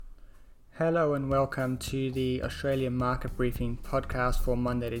Hello and welcome to the Australian Market Briefing podcast for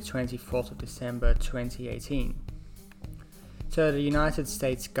Monday the 24th of December 2018. So the United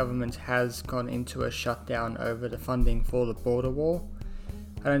States government has gone into a shutdown over the funding for the border wall.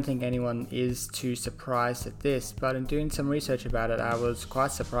 I don't think anyone is too surprised at this, but in doing some research about it, I was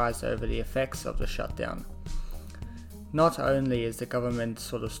quite surprised over the effects of the shutdown. Not only is the government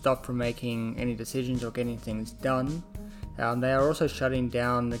sort of stopped from making any decisions or getting things done, they are also shutting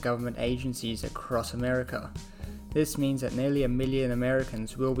down the government agencies across America. This means that nearly 1 million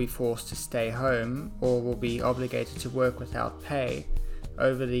Americans will be forced to stay home or will be obligated to work without pay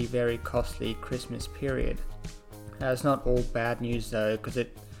over the very costly Christmas period. It's not all bad news though, because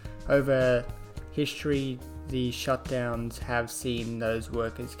over history the shutdowns have seen those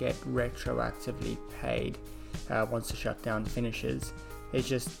workers get retroactively paid once the shutdown finishes. It's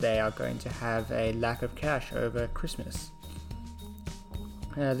just they are going to have a lack of cash over Christmas.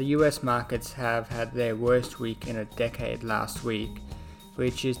 The US markets have had their worst week in a decade last week,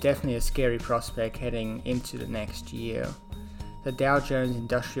 which is definitely a scary prospect heading into the next year. The Dow Jones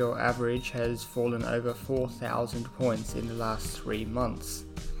Industrial Average has fallen over 4,000 points in the last 3 months.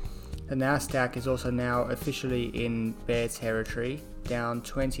 The Nasdaq is also now officially in bear territory, down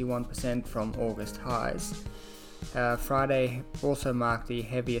 21% from August highs. Friday also marked the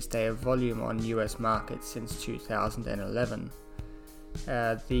heaviest day of volume on US markets since 2011.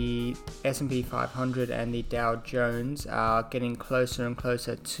 The S&P 500 and the Dow Jones are getting closer and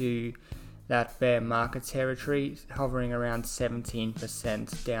closer to that bear market territory, hovering around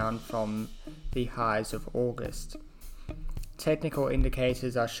 17% down from the highs of August. Technical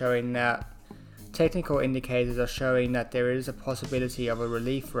indicators are showing that there is a possibility of a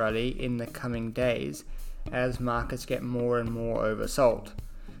relief rally in the coming days as markets get more and more oversold.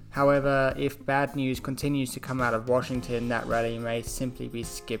 However, if bad news continues to come out of Washington, that rally may simply be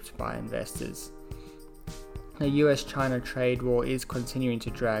skipped by investors. The US-China trade war is continuing to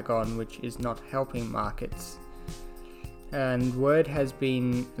drag on, which is not helping markets. And word has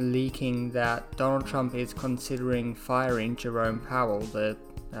been leaking that Donald Trump is considering firing Jerome Powell, the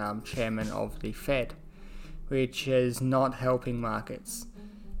chairman of the Fed, which is not helping markets.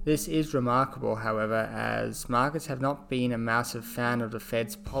 This is remarkable, however, as markets have not been a massive fan of the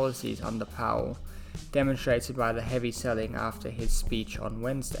Fed's policies under Powell, demonstrated by the heavy selling after his speech on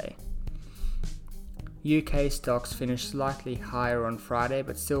Wednesday. UK stocks finished slightly higher on Friday,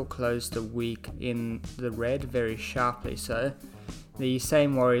 but still closed the week in the red, very sharply so. The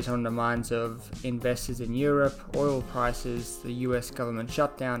same worries are on the minds of investors in Europe, oil prices, the US government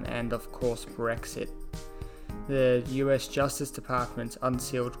shutdown, and of course Brexit. The US Justice Department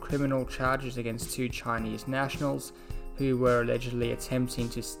unsealed criminal charges against 2 Chinese nationals who were allegedly attempting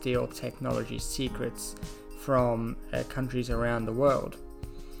to steal technology secrets from countries around the world.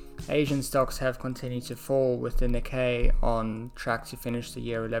 Asian stocks have continued to fall, with the Nikkei on track to finish the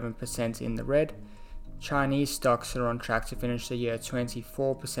year 11% in the red. Chinese stocks are on track to finish the year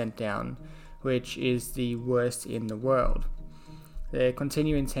 24% down, which is the worst in the world. The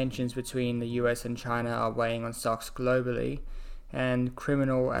continuing tensions between the US and China are weighing on stocks globally, and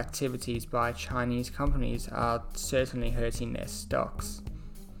criminal activities by Chinese companies are certainly hurting their stocks.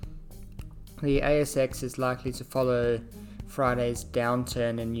 The ASX is likely to follow Friday's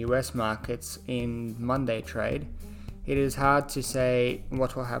downturn in US markets in Monday trade. It is hard to say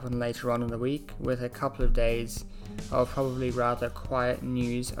what will happen later on in the week, with a couple of days of probably rather quiet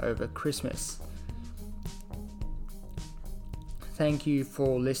news over Christmas. Thank you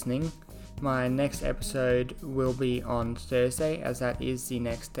for listening. My next episode will be on Thursday, as that is the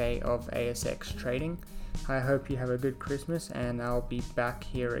next day of ASX trading. I hope you have a good Christmas, and I'll be back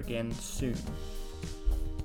here again soon.